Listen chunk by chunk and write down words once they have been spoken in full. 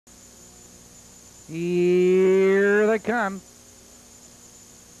Here they come.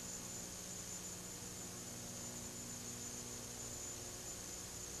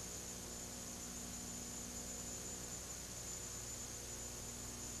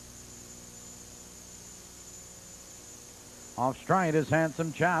 Off stride is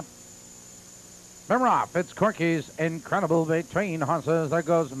Handsome Chap. Remember off, it's Corky's Incredible between horses. There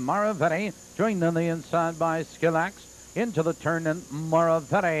goes Maravetti, joined on the inside by Skillax. Into the turn, and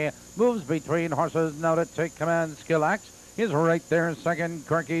Maravetti moves between horses. Now to take command, Skillax is right there. Second,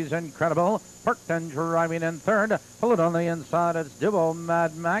 Corky's Incredible. Parked and driving in third. Followed on the inside, it's Duo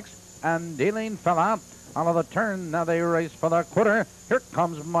Mad Max and Dealing Fella. Out of the turn, now they race for the quarter. Here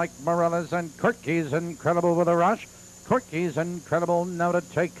comes Mike Morales and Corky's Incredible with a rush. Corky's Incredible now to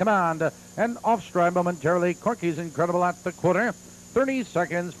take command. And off stride momentarily, Corky's Incredible at the quarter. 30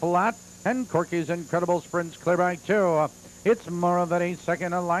 seconds flat, and Corky's Incredible sprints clear by 2. It's Maravetti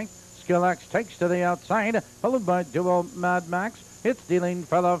second in length. Skillax takes to the outside, followed by Duo Mad Max. It's Dealing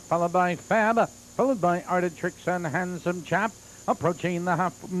Fella, followed by Fab, followed by Arted Tricks and Handsome Chap. Approaching the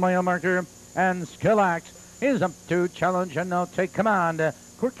half-mile marker, and Skillax is up to challenge and now take command.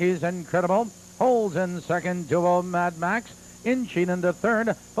 Corky's Incredible holds in second, Duo Mad Max. Inching into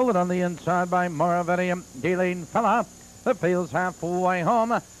third, followed on the inside by Maravetti, Dealing Fella. The field's halfway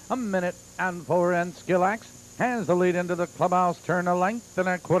home, 1 minute and 4, and Skillax has the lead into the clubhouse turn, a length and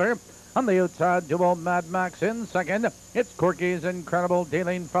a quarter. On the outside, Duo Mad Max in second. It's Corky's Incredible,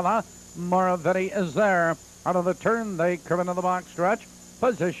 Dealing Fella. Maravetti is there. Out of the turn, they curve into the box stretch.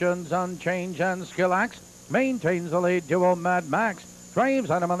 Positions unchanged, and Skillax maintains the lead. Duo Mad Max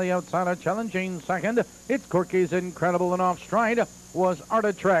drives at him on the outside, a challenging second. It's Corky's Incredible, and off stride was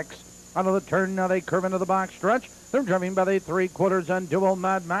Arted Tricks. Out of the turn, now they curve into the box stretch. They're driving by the 3/4, and Duo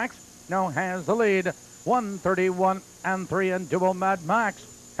Mad Max now has the lead. 1:31 and 3, and Duo Mad Max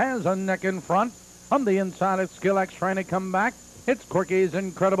has a neck in front. On the inside, it's Skillax trying to come back. It's Corky's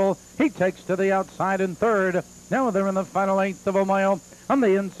Incredible. He takes to the outside in third. Now they're in the final 1/8 of a mile. On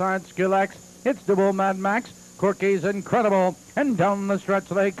the inside, Skillax. It's Duo Mad Max. Corky's Incredible, and down the stretch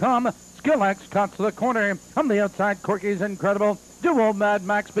they come. Skillax cuts the corner. On the outside, Corky's Incredible. Duo Mad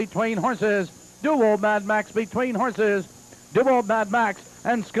Max between horses. Duo Mad Max between horses. Duo Mad Max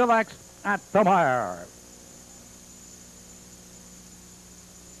and Skillax at the wire.